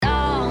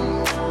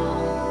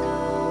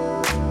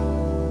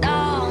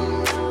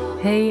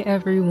Hey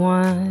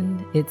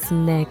everyone, it's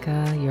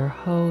Neka, your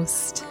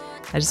host.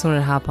 I just wanted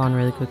to hop on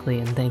really quickly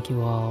and thank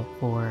you all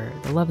for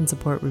the love and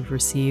support we've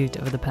received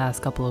over the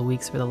past couple of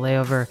weeks for the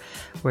layover.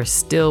 We're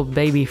still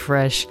baby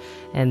fresh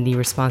and the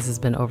response has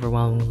been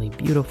overwhelmingly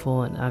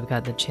beautiful, and I've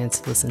got the chance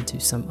to listen to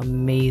some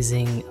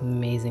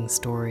amazing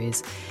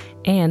stories.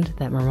 And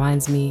that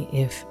reminds me,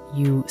 if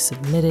you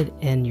submitted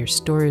and your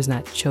story is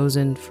not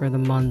chosen for the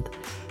month,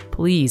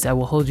 please, I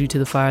will hold you to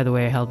the fire the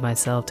way I held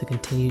myself to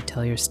continue to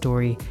tell your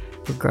story.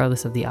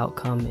 Regardless of the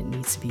outcome, it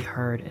needs to be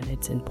heard and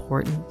it's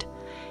important.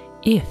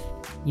 If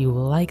you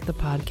like the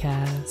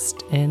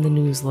podcast and the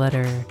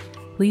newsletter,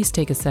 please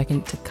take a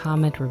second to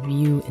comment,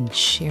 review, and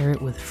share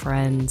it with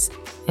friends.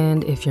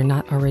 And if you're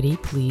not already,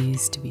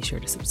 please to be sure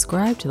to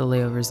subscribe to the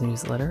Layovers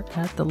newsletter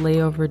at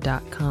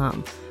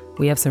thelayover.com.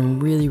 We have some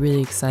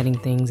really exciting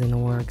things in the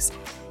works,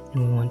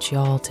 and we want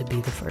y'all to be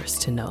the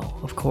first to know,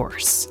 of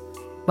course.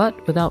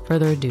 But without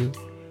further ado,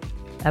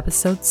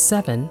 episode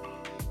 7,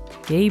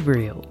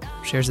 Gabriel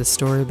shares a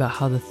story about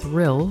how the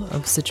thrill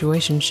of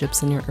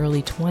situationships in your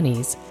early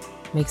 20s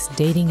makes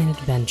dating an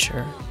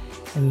adventure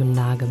and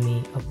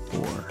monogamy a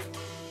bore.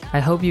 I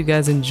hope you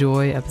guys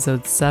enjoy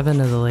episode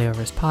 7 of the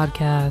Layovers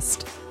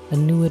podcast, a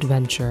new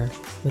adventure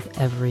with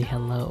every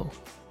hello.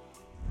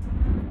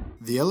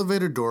 The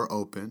elevator door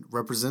opened,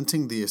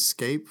 representing the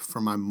escape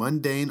from my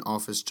mundane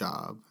office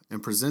job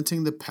and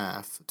presenting the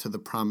path to the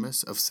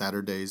promise of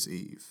Saturday's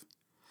Eve.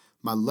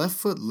 My left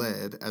foot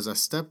led as I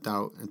stepped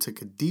out and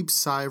took a deep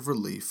sigh of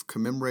relief,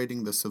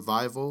 commemorating the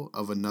survival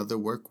of another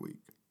work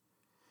week.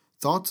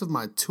 Thoughts of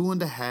my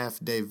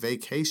 2.5-day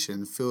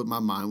vacation filled my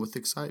mind with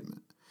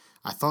excitement.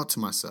 I thought to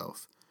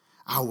myself,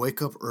 I'll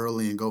wake up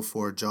early and go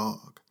for a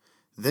jog.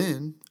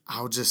 Then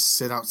I'll just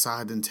sit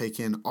outside and take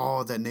in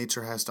all that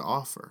nature has to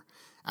offer.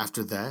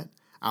 After that,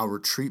 I'll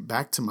retreat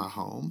back to my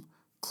home,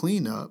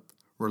 clean up,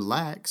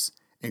 relax,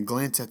 and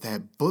glance at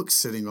that book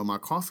sitting on my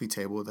coffee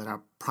table that I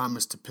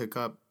promised to pick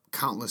up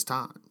countless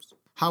times.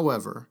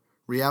 However,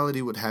 reality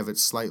would have it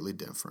slightly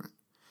different.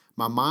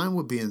 My mind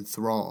would be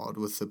enthralled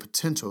with the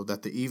potential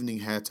that the evening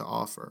had to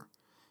offer.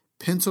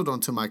 Penciled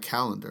onto my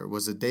calendar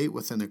was a date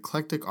with an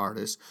eclectic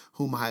artist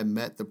whom I had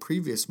met the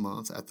previous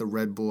month at the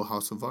Red Bull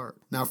House of Art.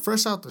 Now,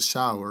 fresh out the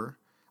shower,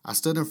 I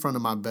stood in front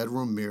of my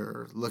bedroom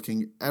mirror,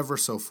 looking ever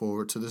so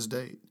forward to this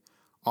date.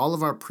 All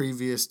of our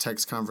previous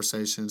text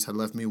conversations had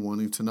left me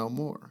wanting to know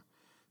more.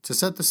 To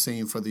set the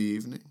scene for the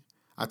evening,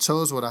 I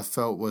chose what I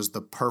felt was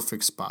the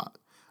perfect spot,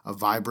 a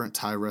vibrant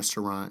Thai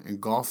restaurant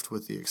engulfed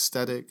with the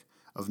aesthetic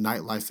of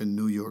nightlife in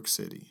New York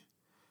City.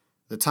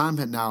 The time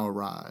had now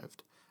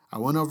arrived. I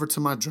went over to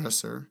my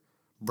dresser,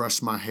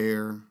 brushed my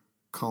hair,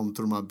 combed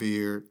through my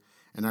beard,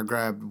 and I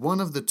grabbed one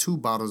of the 2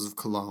 bottles of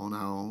cologne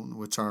I own,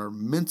 which are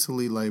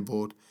mentally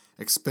labeled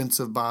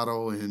expensive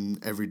bottle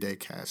and everyday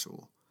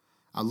casual.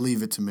 I'll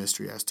leave it to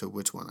mystery as to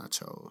which one I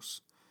chose.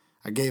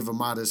 I gave a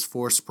modest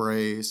 4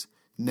 sprays,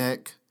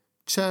 neck,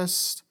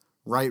 chest,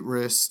 right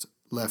wrist,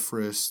 left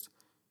wrist.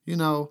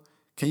 Can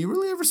you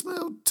really ever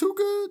smell too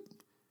good?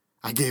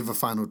 I gave a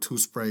final 2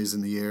 sprays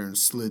in the air and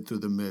slid through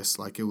the mist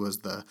like it was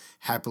the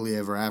happily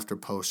ever after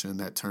potion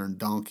that turned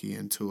donkey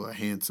into a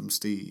handsome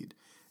steed.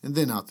 And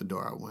then out the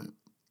door I went.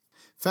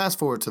 Fast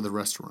forward to the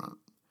restaurant.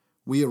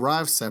 We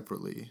arrived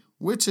separately,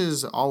 which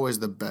is always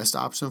the best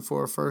option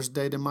for a first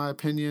date in my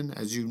opinion,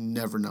 as you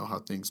never know how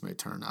things may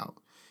turn out.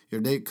 Your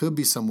date could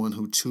be someone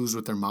who chews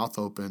with their mouth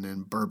open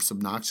and burps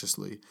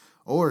obnoxiously,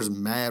 or is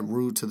mad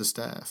rude to the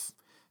staff.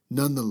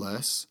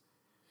 Nonetheless,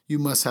 you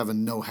must have a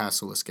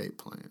no-hassle escape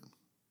plan.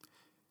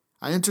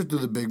 I entered through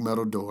the big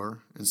metal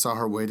door and saw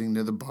her waiting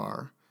near the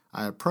bar.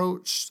 I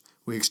approached,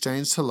 we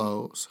exchanged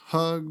hellos,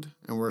 hugged,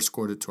 and were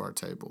escorted to our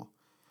table.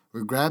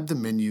 We grabbed the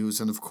menus,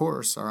 and of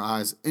course, our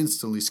eyes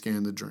instantly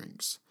scanned the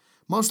drinks,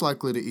 most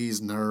likely to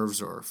ease nerves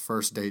or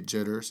first date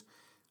jitters.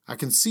 I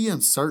can see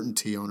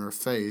uncertainty on her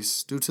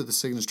face due to the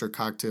signature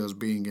cocktails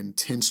being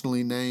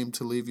intentionally named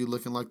to leave you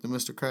looking like the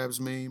Mr.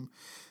 Krabs meme.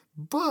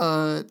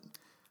 But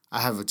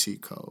I have a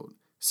cheat code.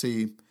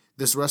 See,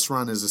 this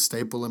restaurant is a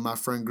staple in my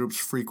friend group's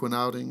frequent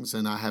outings,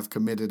 and I have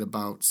committed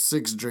about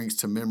 6 drinks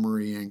to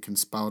memory and can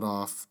spout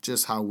off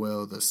just how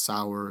well the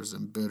sours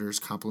and bitters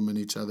complement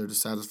each other to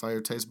satisfy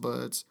your taste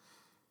buds.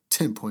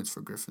 10 points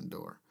for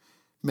Gryffindor.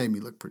 Made me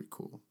look pretty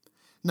cool.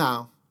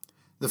 Now,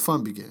 the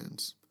fun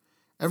begins.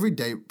 Every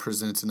date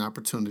presents an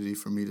opportunity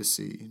for me to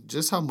see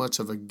just how much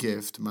of a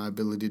gift my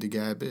ability to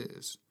gab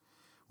is.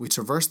 We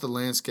traverse the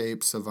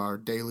landscapes of our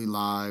daily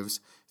lives,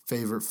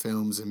 favorite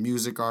films and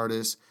music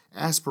artists,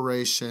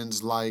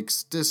 aspirations,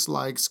 likes,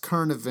 dislikes,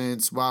 current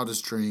events,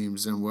 wildest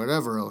dreams, and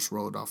whatever else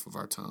rolled off of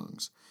our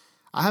tongues.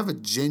 I have a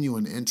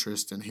genuine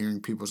interest in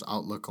hearing people's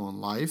outlook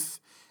on life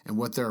and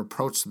what their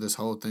approach to this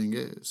whole thing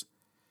is.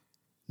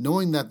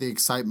 Knowing that the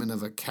excitement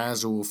of a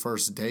casual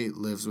first date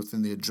lives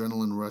within the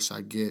adrenaline rush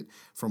I get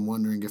from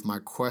wondering if my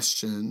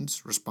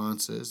questions,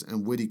 responses,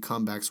 and witty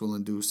comebacks will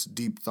induce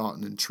deep thought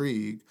and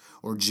intrigue,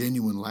 or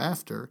genuine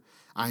laughter,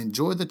 I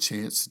enjoy the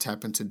chance to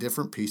tap into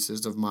different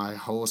pieces of my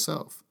whole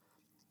self.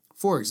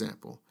 For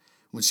example,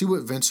 when she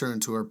would venture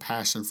into her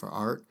passion for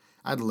art,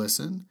 I'd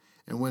listen,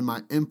 and when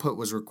my input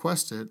was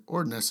requested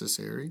or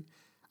necessary,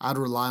 I'd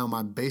rely on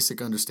my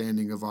basic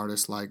understanding of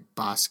artists like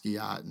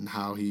Basquiat and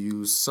how he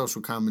used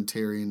social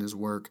commentary in his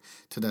work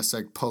to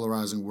dissect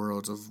polarizing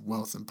worlds of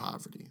wealth and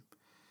poverty.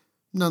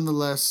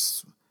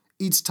 Nonetheless,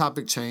 each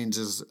topic change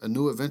is a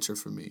new adventure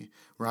for me,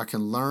 where I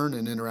can learn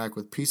and interact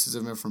with pieces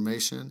of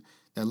information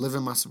that live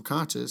in my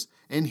subconscious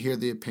and hear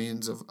the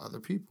opinions of other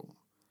people.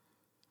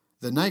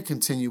 The night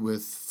continued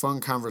with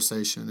fun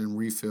conversation and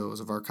refills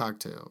of our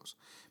cocktails.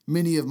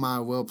 Many of my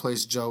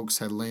well-placed jokes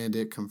had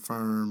landed,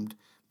 confirmed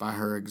by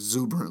her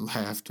exuberant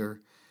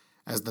laughter.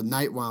 As the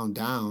night wound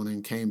down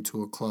and came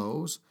to a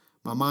close,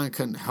 my mind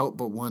couldn't help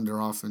but wander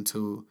off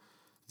into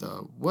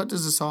the what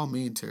does this all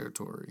mean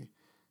territory.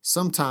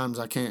 Sometimes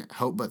I can't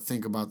help but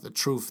think about the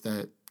truth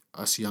that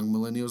us young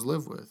millennials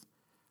live with.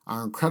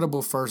 Our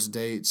incredible first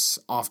dates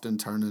often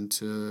turn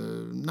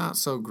into not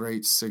so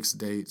great 6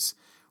 dates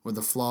where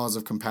the flaws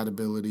of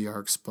compatibility are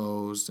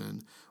exposed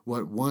and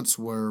what once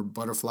were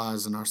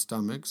butterflies in our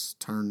stomachs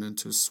turn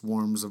into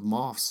swarms of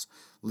moths,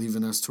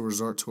 leaving us to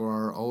resort to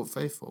our old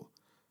faithful,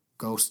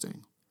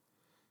 ghosting.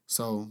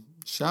 So,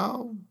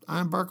 shall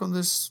I embark on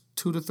this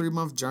 2 to 3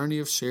 month journey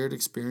of shared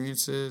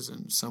experiences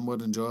and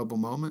somewhat enjoyable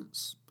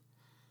moments?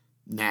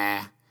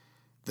 Nah.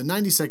 The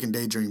 90-second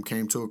daydream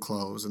came to a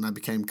close and I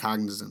became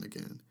cognizant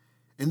again.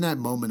 In that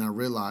moment, I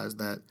realized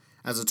that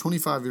as a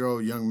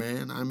 25-year-old young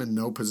man, I'm in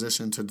no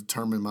position to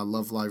determine my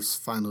love life's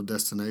final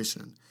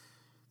destination.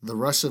 The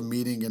rush of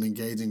meeting and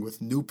engaging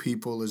with new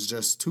people is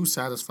just too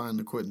satisfying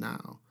to quit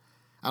now.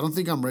 I don't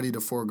think I'm ready to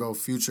forego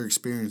future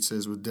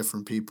experiences with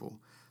different people.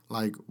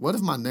 Like, what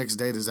if my next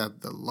date is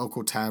at the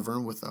local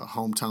tavern with a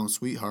hometown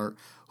sweetheart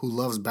who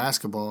loves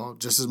basketball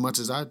just as much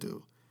as I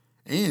do?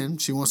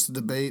 And she wants to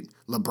debate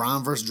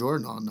LeBron versus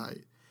Jordan all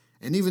night.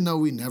 And even though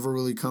we never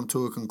really come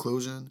to a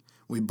conclusion,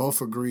 we both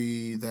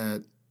agree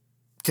that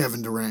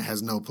Kevin Durant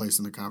has no place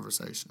in the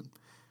conversation.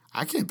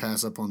 I can't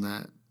pass up on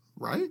that,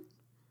 right?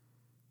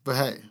 But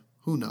hey,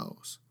 who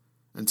knows?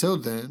 Until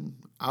then,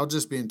 I'll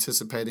just be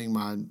anticipating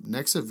my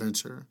next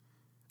adventure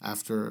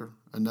after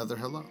another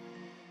hello.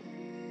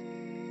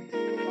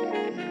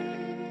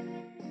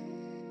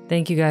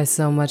 Thank you guys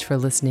so much for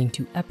listening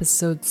to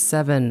episode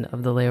 7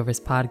 of the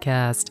Layovers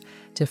podcast.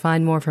 To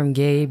find more from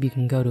Gabe, you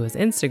can go to his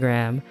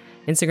Instagram,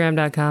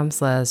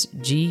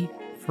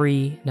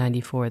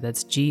 instagram.com/gfree94.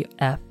 That's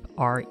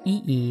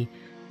GFREE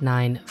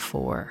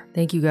 94.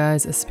 Thank you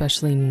guys,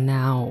 especially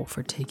now,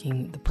 for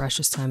taking the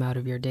precious time out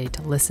of your day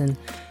to listen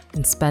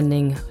and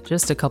spending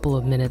just a couple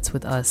of minutes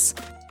with us.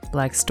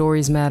 Black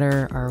stories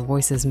matter, our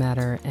voices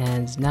matter,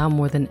 and now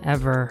more than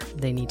ever,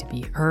 they need to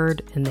be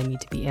heard and they need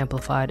to be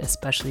amplified,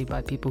 especially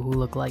by people who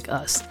look like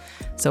us.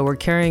 So we're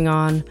carrying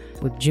on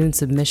with June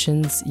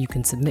submissions. You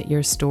can submit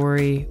your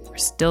story. We're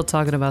still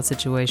talking about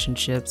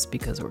situationships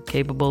because we're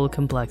capable of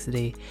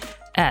complexity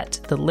at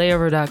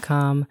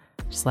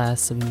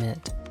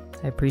thelayover.com/submit.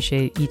 I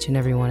appreciate each and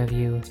every one of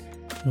you,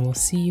 and we'll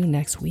see you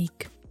next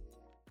week.